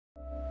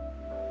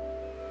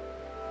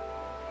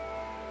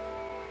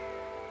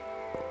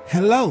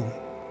Hello,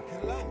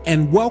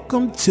 and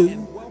welcome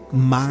to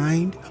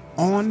Mind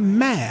on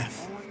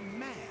Math.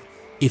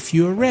 If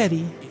you're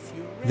ready,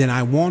 then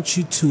I want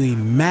you to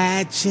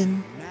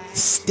imagine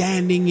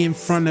standing in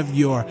front of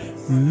your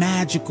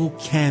magical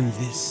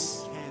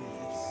canvas.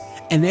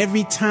 And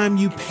every time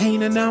you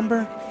paint a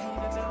number,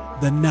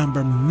 the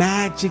number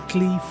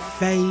magically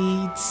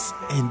fades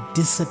and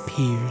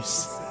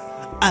disappears,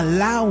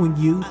 allowing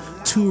you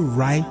to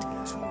write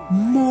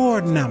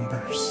more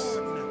numbers.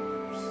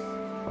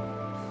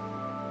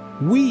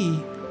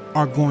 We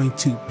are going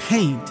to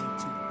paint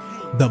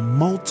the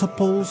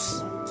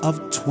multiples of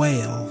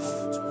 12.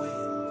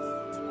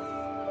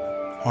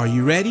 Are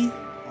you ready?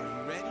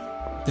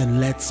 Then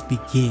let's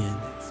begin.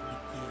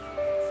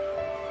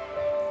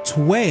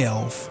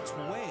 12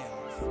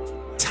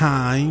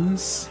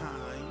 times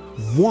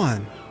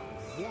 1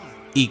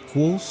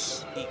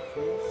 equals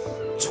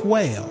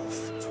 12.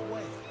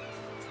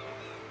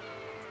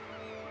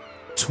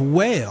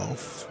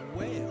 12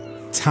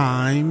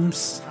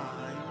 times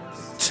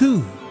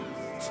 2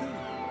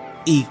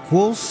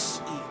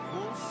 equals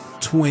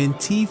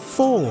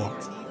 24.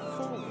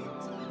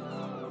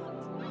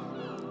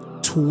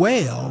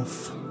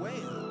 12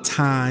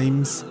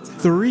 times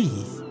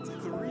 3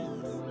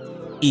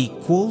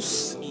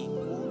 equals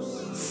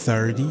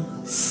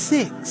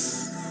 36.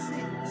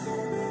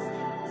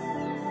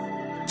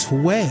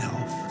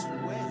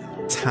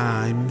 12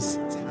 times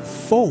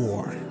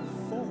 4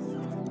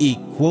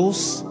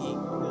 equals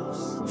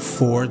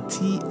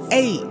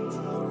 48.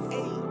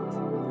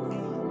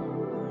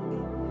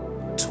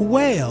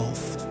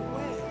 12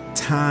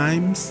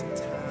 times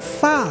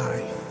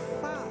 5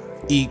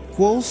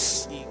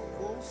 equals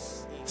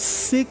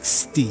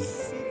 60.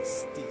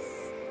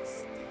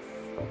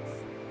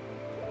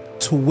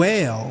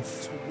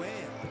 12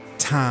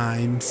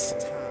 times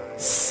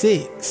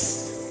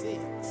 6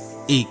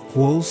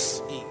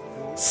 equals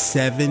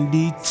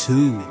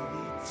 72.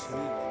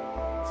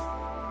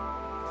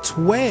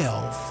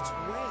 12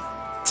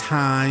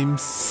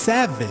 times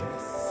 7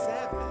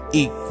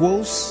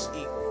 equals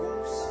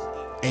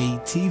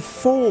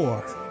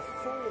 84.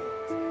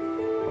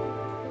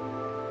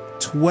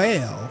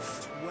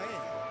 12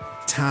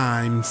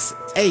 times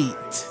 8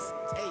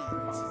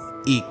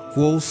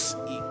 equals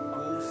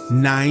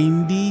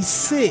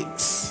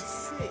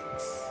 96.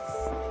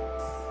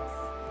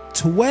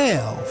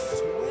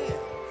 12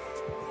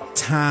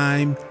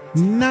 times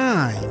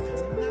 9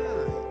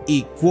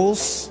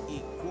 equals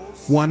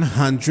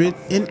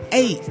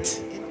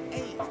 108.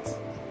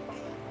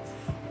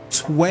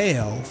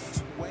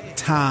 12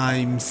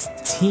 times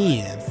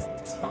 10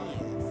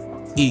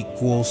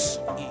 equals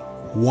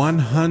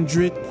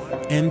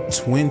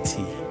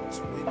 120.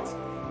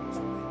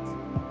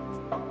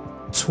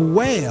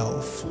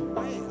 12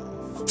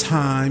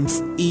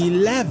 times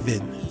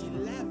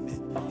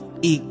 11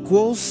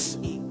 equals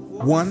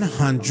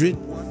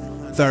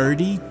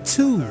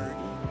 132.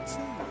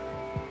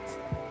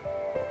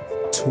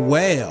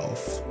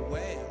 12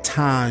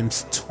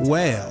 times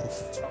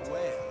 12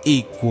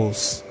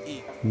 equals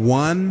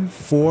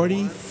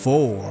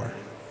 144.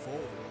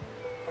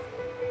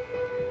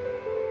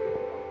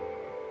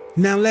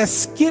 Now let's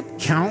skip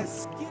count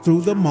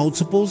through the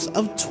multiples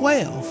of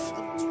 12.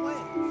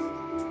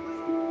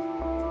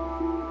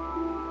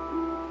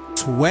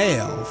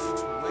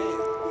 12,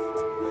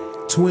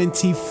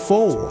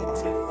 24,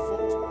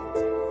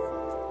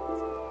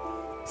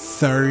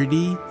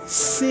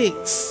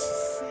 36,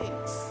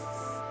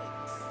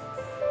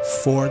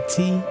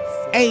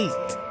 48,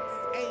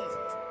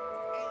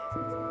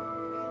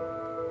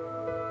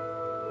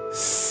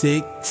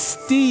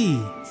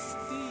 60,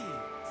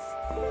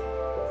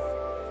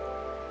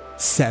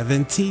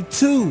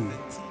 72,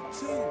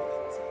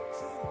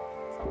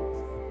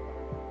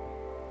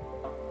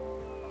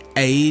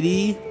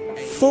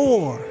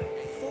 84,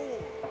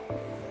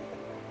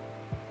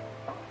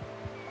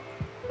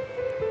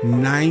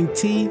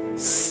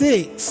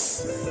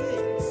 96,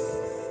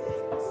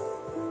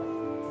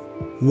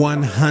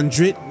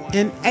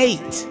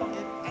 108,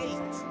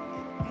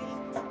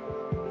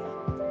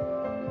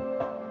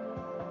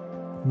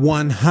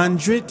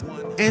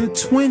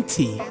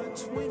 120,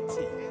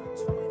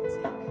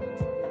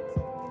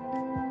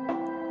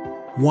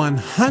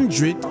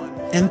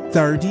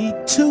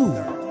 132,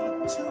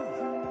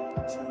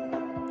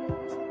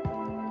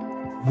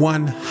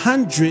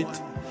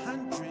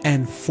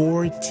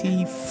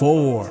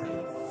 144.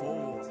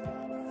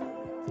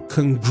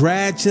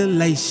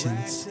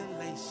 Congratulations,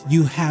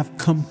 you have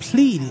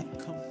completed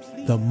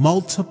the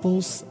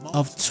multiples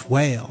of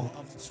 12.